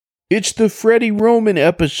It's the Freddie Roman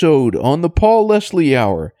episode on the Paul Leslie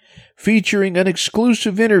Hour, featuring an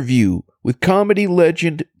exclusive interview with comedy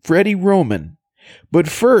legend Freddie Roman. But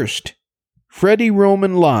first, Freddie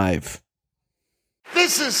Roman Live.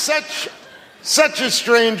 This is such a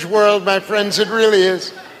strange world, my friends. It really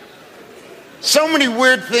is. So many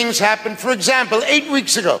weird things happen. For example, 8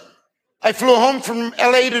 weeks ago, I flew home from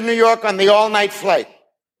L.A. to New York on the all-night flight.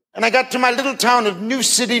 And I got to my little town of New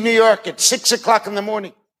City, New York at 6 o'clock in the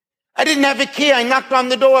morning. I didn't have a key. I knocked on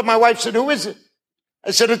the door. My wife said, "Who is it?"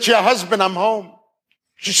 I said, "It's your husband. I'm home."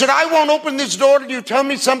 She said, "I won't open this door till you tell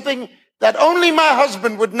me something that only my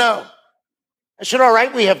husband would know." I said, "All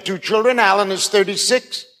right, we have 2 children. Alan is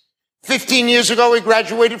 36. 15 years ago, he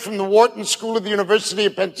graduated from the Wharton School of the University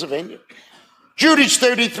of Pennsylvania. Judy's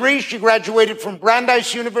 33. She graduated from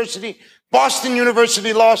Brandeis University, Boston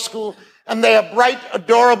University Law School, and they are bright,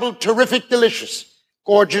 adorable, terrific, delicious,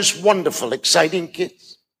 gorgeous, wonderful, exciting kids."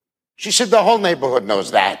 She said, "The whole neighborhood knows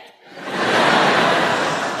that."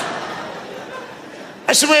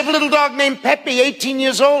 I said, "We have a little dog named Peppy, 18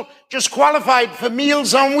 years old, just qualified for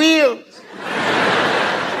Meals on Wheels."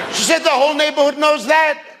 She said, "The whole neighborhood knows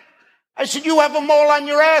that." I said, "You have a mole on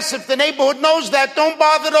your ass. If the neighborhood knows that, don't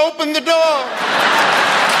bother to open the door."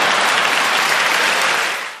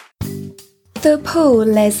 The Paul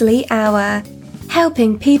Leslie Hour,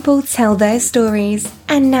 helping people tell their stories.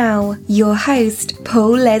 And now, your host,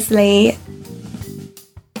 Paul Leslie.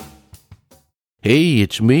 Hey,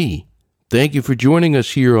 it's me. Thank you for joining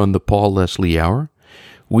us here on the Paul Leslie Hour.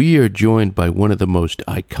 We are joined by one of the most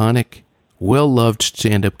iconic, well-loved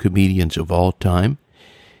stand-up comedians of all time.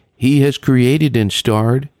 He has created and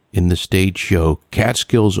starred in the stage show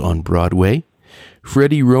Catskills on Broadway.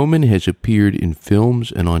 Freddie Roman has appeared in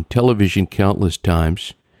films and on television countless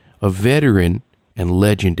times. A veteran and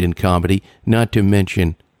legend in comedy, not to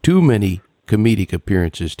mention too many comedic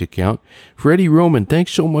appearances to count. Freddie Roman,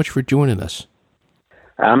 thanks so much for joining us.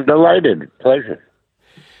 I'm delighted. Pleasure.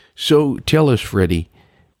 So tell us, Freddie,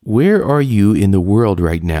 where are you in the world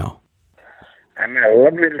right now? I'm in a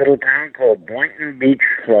lovely little town called Boynton Beach,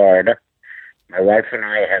 Florida. My wife and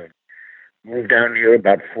I have moved down here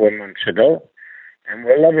about 4 months ago, and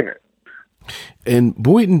we're loving it. And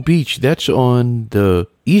Boynton Beach, that's on the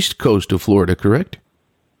east coast of Florida, correct?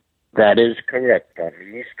 That is correct, on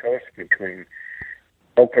the east coast between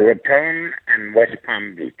Boca Raton and West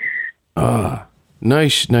Palm Beach. Ah,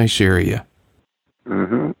 nice area.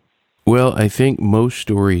 Mm-hmm. Well, I think most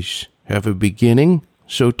stories have a beginning,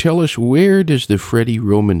 so tell us, where does the Freddie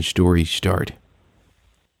Roman story start?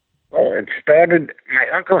 Well, it started,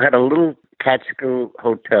 my uncle had a little Catskill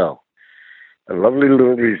hotel, a lovely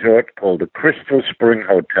little resort called the Crystal Spring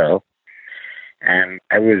Hotel. And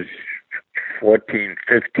I was 14,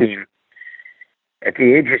 15. At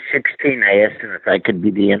the age of 16, I asked him if I could be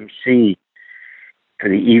the MC for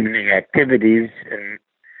the evening activities. And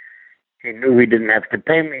he knew he didn't have to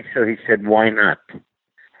pay me, so he said, "Why not?"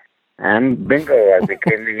 And bingo, I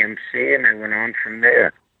became the MC, and I went on from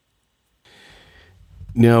there.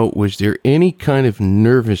 Now, was there any kind of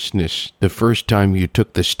nervousness the first time you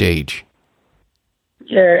took the stage?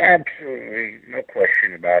 Yeah, absolutely. No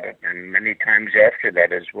question about it. And many times after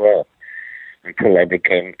that as well, until I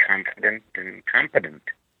became confident and competent.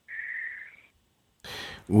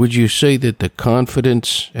 Would you say that the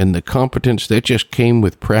confidence and the competence, that just came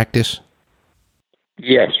with practice?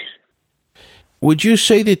 Yes. Would you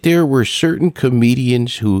say that there were certain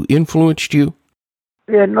comedians who influenced you?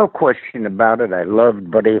 Yeah, no question about it. I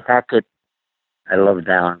loved Buddy Hackett. I loved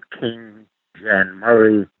Alan King, Jan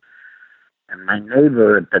Murray. And my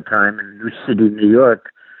neighbor at the time in New City, New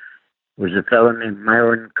York, was a fellow named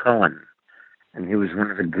Myron Cohen. And he was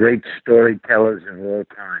one of the great storytellers of all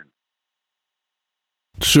time.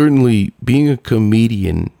 Certainly, being a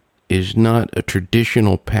comedian is not a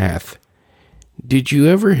traditional path. Did you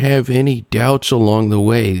ever have any doubts along the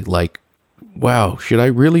way, like, wow, should I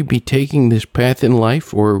really be taking this path in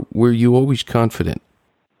life, or were you always confident?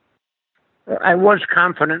 I was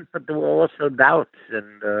confident, but there were also doubts,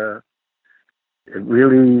 and it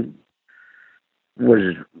really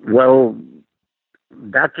was well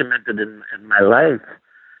documented in my life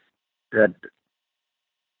that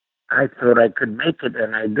I thought I could make it,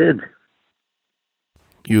 and I did.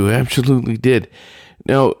 You absolutely did.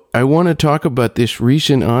 Now, I want to talk about this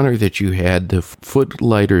recent honor that you had. The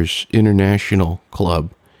Footlighters International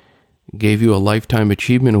Club gave you a Lifetime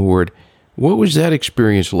Achievement Award. What was that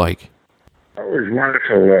experience like? It was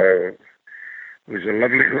wonderful. It was a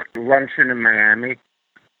lovely luncheon in Miami,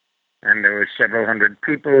 and there were several hundred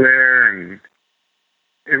people there, and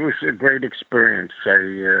it was a great experience.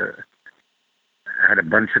 I had a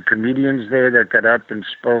bunch of comedians there that got up and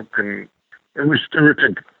spoke, and it was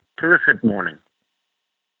terrific morning.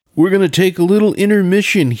 We're going to take a little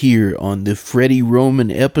intermission here on the Freddie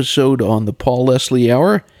Roman episode on the Paul Leslie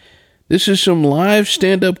Hour. This is some live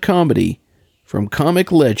stand-up comedy from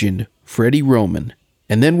comic legend Freddie Roman.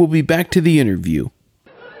 And then we'll be back to the interview.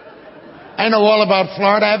 I know all about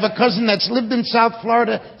Florida. I have a cousin that's lived in South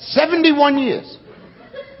Florida 71 years.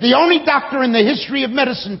 The only doctor in the history of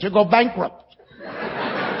medicine to go bankrupt.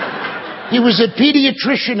 He was a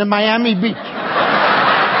pediatrician in Miami Beach.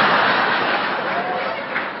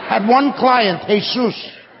 Had one client, Jesus.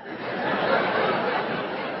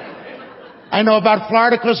 I know about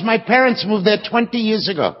Florida because my parents moved there 20 years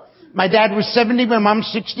ago. My dad was 70, my mom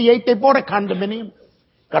 68. They bought a condominium.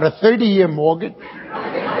 Got a 30-year mortgage.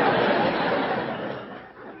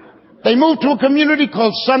 They moved to a community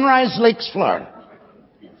called Sunrise Lakes, Florida.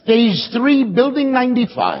 Phase 3, Building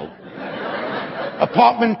 95.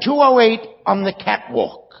 Apartment 208 on the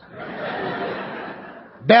catwalk.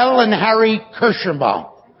 Belle and Harry Kirschenbaum.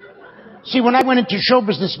 See, when I went into show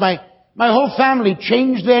business, my whole family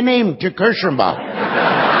changed their name to Kirschenbaum.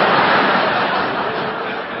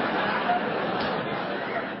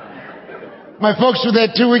 My folks were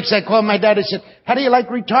there 2 weeks. I called my dad. I said, how do you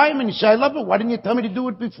like retirement? He said, I love it. Why didn't you tell me to do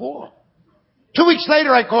it before? 2 weeks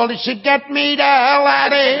later, I called. He said, get me the hell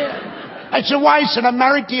out of here. I said, why? He said, I'm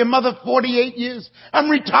married to your mother 48 years. I'm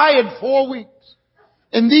retired 4 weeks.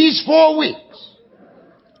 In these 4 weeks,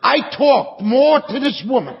 I talked more to this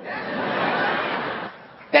woman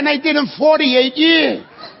than I did in 48 years.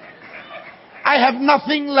 I have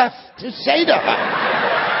nothing left to say to her.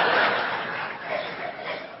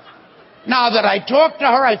 Now that I talked to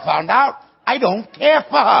her, I found out I don't care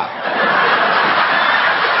for her.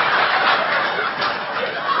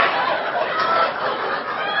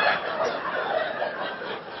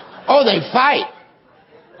 Oh, they fight.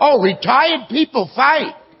 Oh, retired people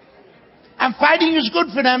fight. And fighting is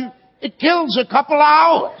good for them. It kills a couple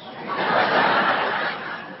hours.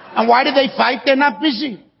 And why do they fight? They're not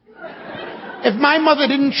busy. If my mother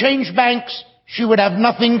didn't change banks, she would have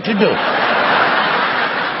nothing to do.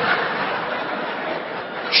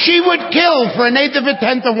 She would kill for an eighth of a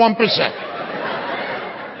tenth of 1%.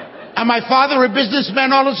 And my father, a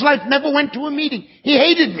businessman all his life, never went to a meeting. He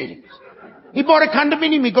hated meetings. He bought a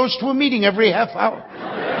condominium. He goes to a meeting every half hour.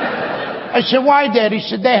 I said, why, Dad? He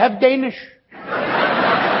said, they have Danish.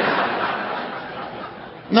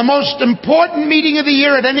 The most important meeting of the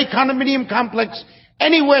year at any condominium complex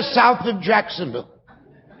anywhere south of Jacksonville.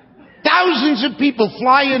 Thousands of people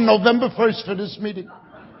fly in November 1st for this meeting.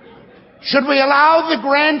 Should we allow the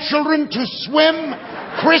grandchildren to swim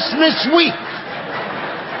Christmas week?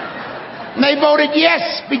 And they voted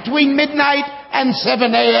yes between midnight and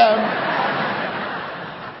 7 a.m.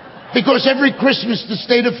 Because every Christmas the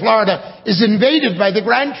state of Florida is invaded by the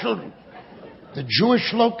grandchildren, the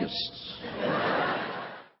Jewish locusts.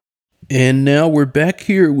 And now we're back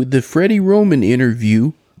here with the Freddie Roman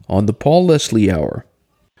interview on the Paul Leslie Hour.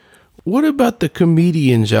 What about the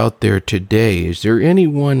comedians out there today? Is there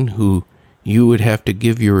anyone who you would have to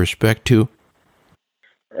give your respect to?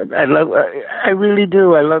 I really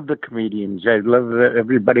do. I love the comedians. I love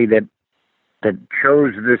everybody that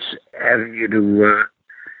chose this avenue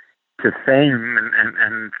to fame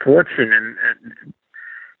and fortune, and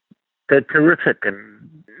they're terrific.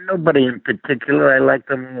 And nobody in particular. I like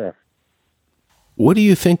them all. What do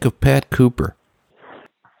you think of Pat Cooper?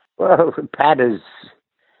 Well, Pat is,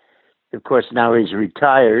 of course, now he's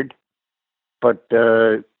retired, but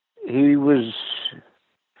he was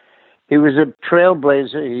a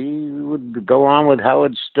trailblazer. He would go on with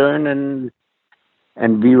Howard Stern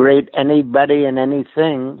and berate anybody and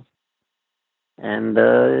anything, and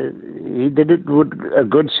he did it with a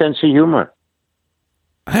good sense of humor.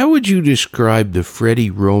 How would you describe the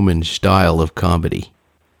Freddie Roman style of comedy?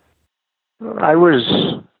 I would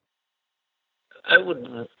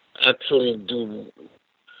actually do,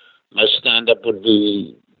 my stand-up would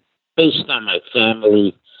be based on my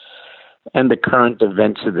family and the current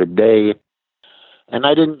events of the day, and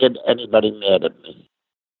I didn't get anybody mad at me.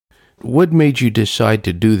 What made you decide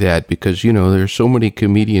to do that? Because, there's so many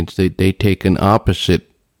comedians that they take an opposite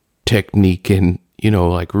technique, and,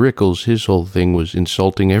 like Rickles, his whole thing was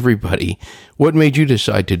insulting everybody. What made you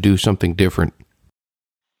decide to do something different?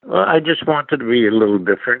 Well, I just wanted to be a little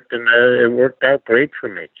different, and it worked out great for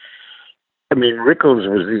me. I mean, Rickles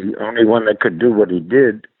was the only one that could do what he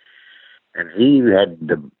did, and he had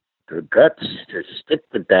the guts to stick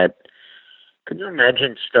with that. Can you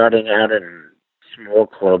imagine starting out in small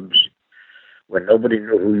clubs where nobody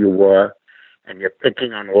knew who you were, and you're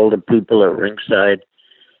picking on all the people at ringside,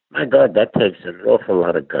 My God, that takes an awful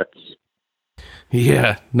lot of guts.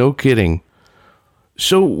 Yeah, no kidding.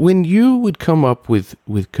 So when you would come up with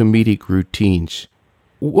comedic routines,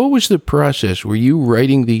 what was the process? Were you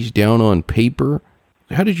writing these down on paper?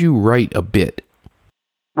 How did you write a bit?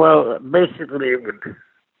 Well, basically, it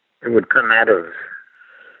would come out of.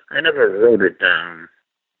 I never wrote it down,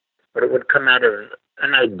 but it would come out of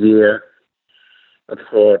an idea, a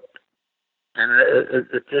thought, and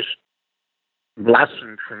it just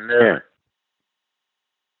blossomed from there.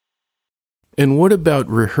 And what about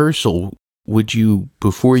rehearsal? Would you,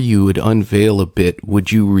 before you would unveil a bit,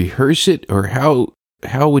 would you rehearse it, or how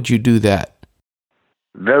would you do that?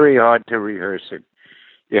 Very hard to rehearse it.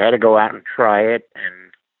 You had to go out and try it, and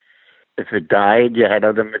if it died, you had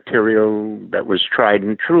other material that was tried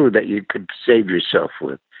and true that you could save yourself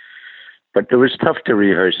with. But it was tough to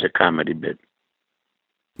rehearse a comedy bit.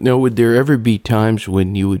 Now, would there ever be times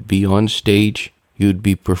when you would be on stage, you'd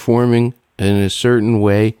be performing in a certain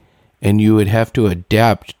way, and you would have to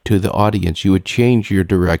adapt to the audience? You would change your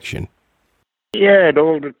direction. Yeah, it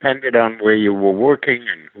all depended on where you were working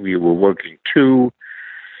and who you were working to,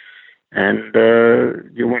 and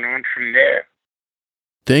you went on from there.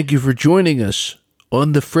 Thank you for joining us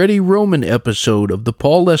on the Freddie Roman episode of the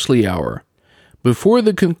Paul Leslie Hour. Before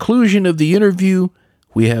the conclusion of the interview,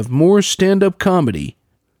 we have more stand-up comedy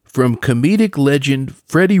from comedic legend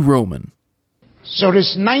Freddie Roman. So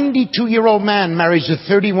this 92-year-old man marries a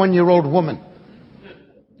 31-year-old woman.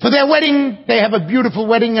 For their wedding, they have a beautiful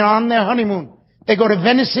wedding, and on their honeymoon, they go to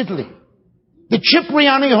Venice, Italy. The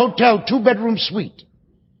Cipriani Hotel, 2-bedroom suite.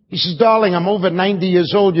 He says, darling, I'm over 90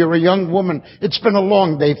 years old. You're a young woman. It's been a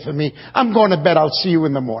long day for me. I'm going to bed. I'll see you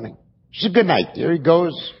in the morning. She said, good night, dear. He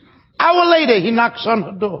goes. Hour later, he knocks on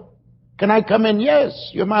her door. Can I come in? Yes,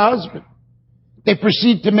 you're my husband. They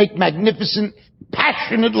proceed to make magnificent,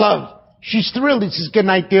 passionate love. She's thrilled. He says, good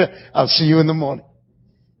night, dear. I'll see you in the morning.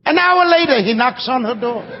 An hour later, he knocks on her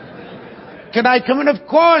door. Can I come in? Of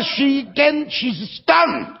course. She's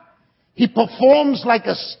stunned. He performs like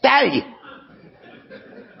a stallion.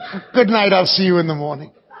 Good night, I'll see you in the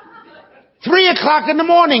morning. 3:00 in the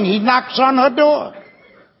morning, he knocks on her door.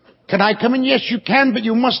 Can I come in? Yes, you can, but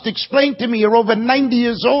you must explain to me you're over 90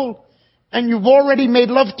 years old, and you've already made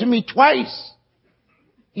love to me twice.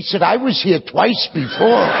 He said, I was here twice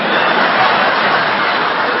before.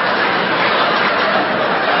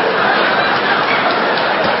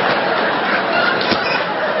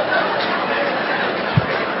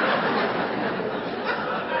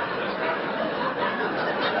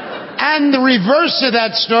 And the reverse of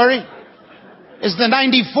that story is the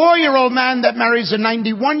 94-year-old man that marries a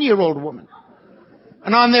 91-year-old woman.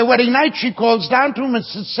 And on their wedding night, she calls down to him and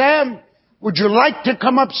says, Sam, would you like to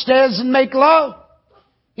come upstairs and make love?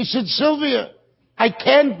 He said, Sylvia, I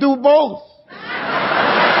can't do both.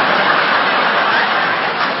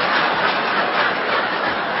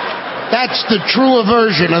 That's the true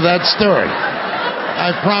version of that story.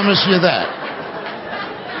 I promise you that.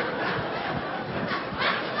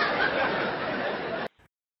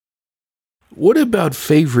 What about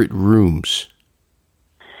favorite rooms?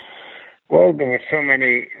 Well, there were so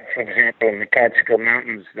many. For example, in the Catskill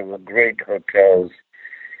Mountains, there were great hotels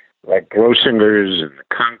like Grossinger's and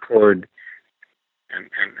the Concord,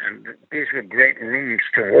 and these were great rooms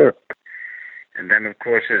to work. And then, of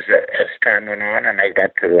course, as time went on, and I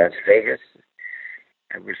got to Las Vegas,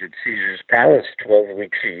 I was at Caesar's Palace 12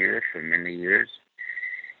 weeks a year for many years,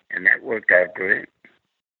 and that worked out great.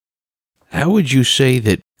 How would you say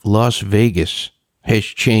that Las Vegas has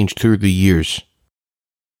changed through the years?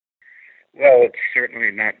 Well, it's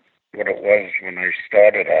certainly not what it was when I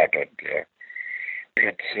started out.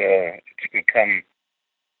 It's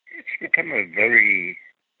become a very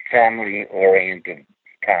family-oriented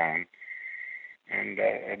town, and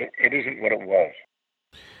it isn't what it was.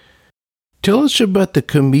 Tell us about the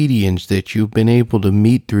comedians that you've been able to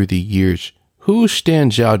meet through the years. Who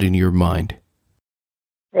stands out in your mind?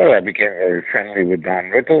 Well, I became very friendly with Don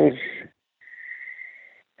Rickles,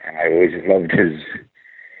 and I always loved his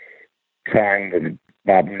time with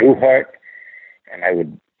Bob Newhart, and I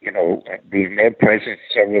would, be in their presence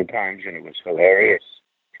several times, and it was hilarious.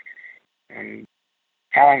 And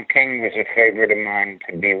Alan King was a favorite of mine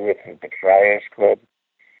to be with at the Friars Club.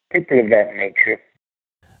 People of that nature.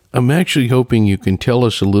 I'm actually hoping you can tell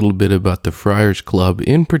us a little bit about the Friars Club,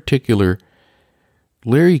 in particular,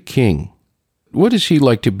 Larry King. What is he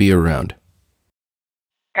like to be around?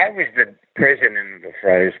 I was the president of the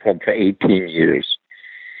Friars Club for 18 years.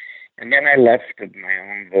 And then I left of my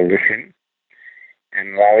own volition,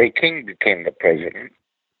 and Larry King became the president.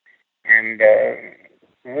 And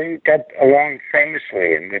we got along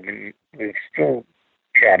famously, and we've still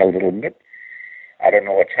chat a little bit. I don't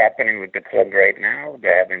know what's happening with the club right now.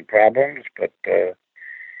 They're having problems, but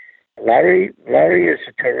Larry is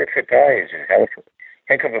a terrific guy. He's a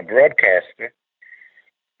heck of a broadcaster,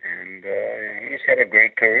 and he's had a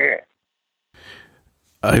great career.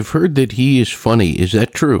 I've heard that he is funny. Is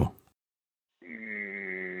that true?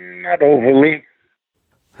 Not overly.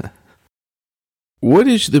 What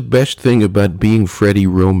is the best thing about being Freddie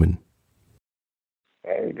Roman?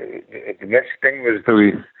 Well, the best thing was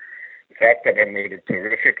the fact that I made a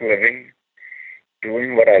terrific living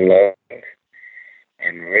doing what I love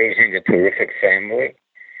and raising a terrific family,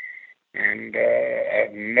 and I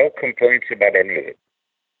have no complaints about any of it.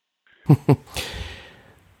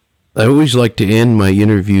 I always like to end my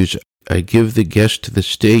interviews. I give the guest the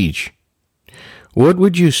stage. What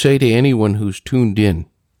would you say to anyone who's tuned in?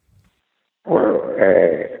 Well,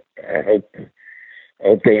 I hope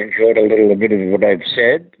they enjoyed a little bit of what I've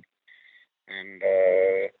said, and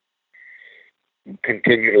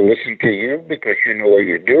continue to listen to you because you know what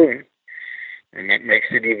you're doing, and that makes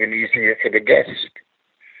it even easier for the guest.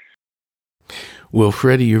 Well,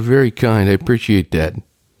 Freddie, you're very kind. I appreciate that.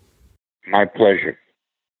 My pleasure.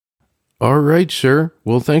 All right, sir.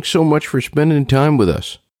 Well, thanks so much for spending time with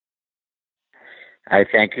us. I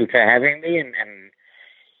thank you for having me, and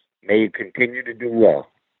may you continue to do well.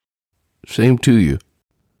 Same to you.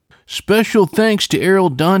 Special thanks to Errol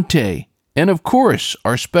Dante, and of course,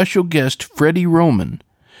 our special guest, Freddie Roman.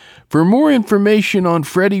 For more information on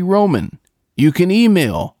Freddie Roman, you can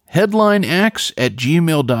email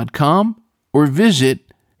headlineacts@gmail.com or visit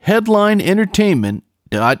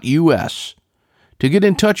headlineentertainment.us. To get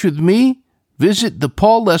in touch with me, visit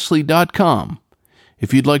thepaulleslie.com.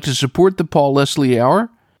 If you'd like to support The Paul Leslie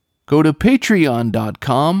Hour, go to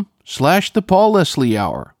patreon.com/The Paul Leslie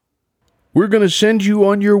Hour. We're going to send you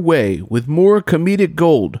on your way with more comedic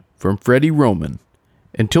gold from Freddie Roman.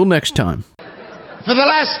 Until next time. For the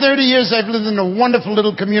last 30 years, I've lived in a wonderful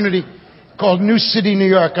little community called New City, New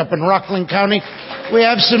York, up in Rockland County. We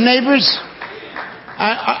have some neighbors.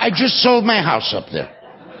 I just sold my house up there.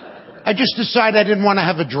 I just decided I didn't want to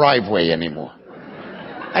have a driveway anymore.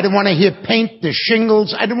 I didn't want to hear paint the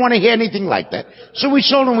shingles. I didn't want to hear anything like that. So we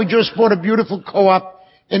sold, and we just bought a beautiful co-op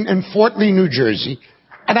in Fort Lee, New Jersey.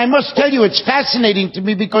 And I must tell you, it's fascinating to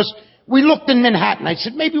me because we looked in Manhattan. I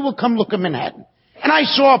said, maybe we'll come look at Manhattan. And I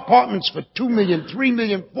saw apartments for $2 million, $3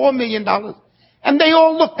 million, $4 million. And they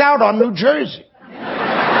all looked out on New Jersey.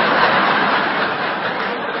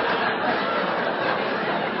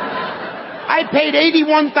 I paid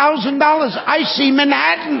 $81,000. I see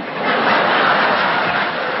Manhattan.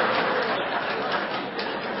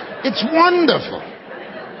 It's wonderful.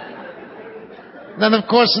 Then, of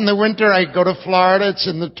course, in the winter, I go to Florida. It's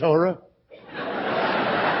in the Torah.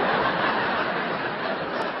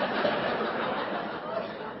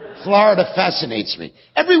 Florida fascinates me.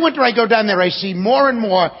 Every winter I go down there, I see more and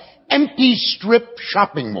more empty strip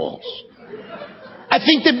shopping malls. I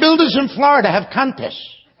think the builders in Florida have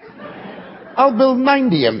contests. I'll build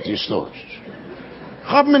 90 empty stores.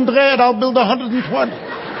 I'll build 120.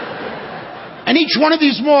 And each one of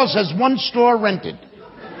these malls has one store rented.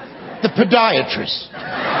 The podiatrist.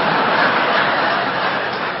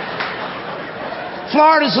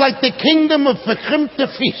 Florida's like the kingdom of verkrimpte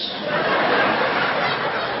Vies.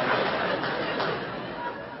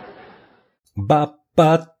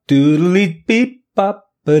 Bapa doodly beep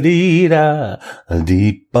bop-a-dee-da,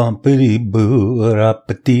 dee-bump-a-dee-boo,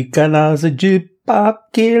 rapati-ka-na-sa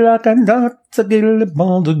jip-bop,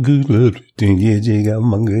 kila-ka-na-sa-gila-bong-da-gula,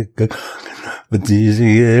 ting-ya-jiga-manga-ka,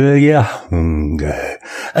 but-ee-si-gila-ya-hunga,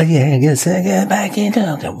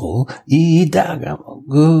 a-ya-ga-sa-ga-ba-ki-da-ga-boo,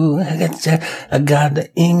 ee-da-ga-boo,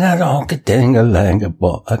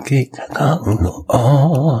 a-ga-sa-a-ga-da-inga-ronka-tinga-langa-bo,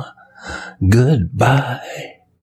 a-ki-ka-ka-no-oh, goodbye.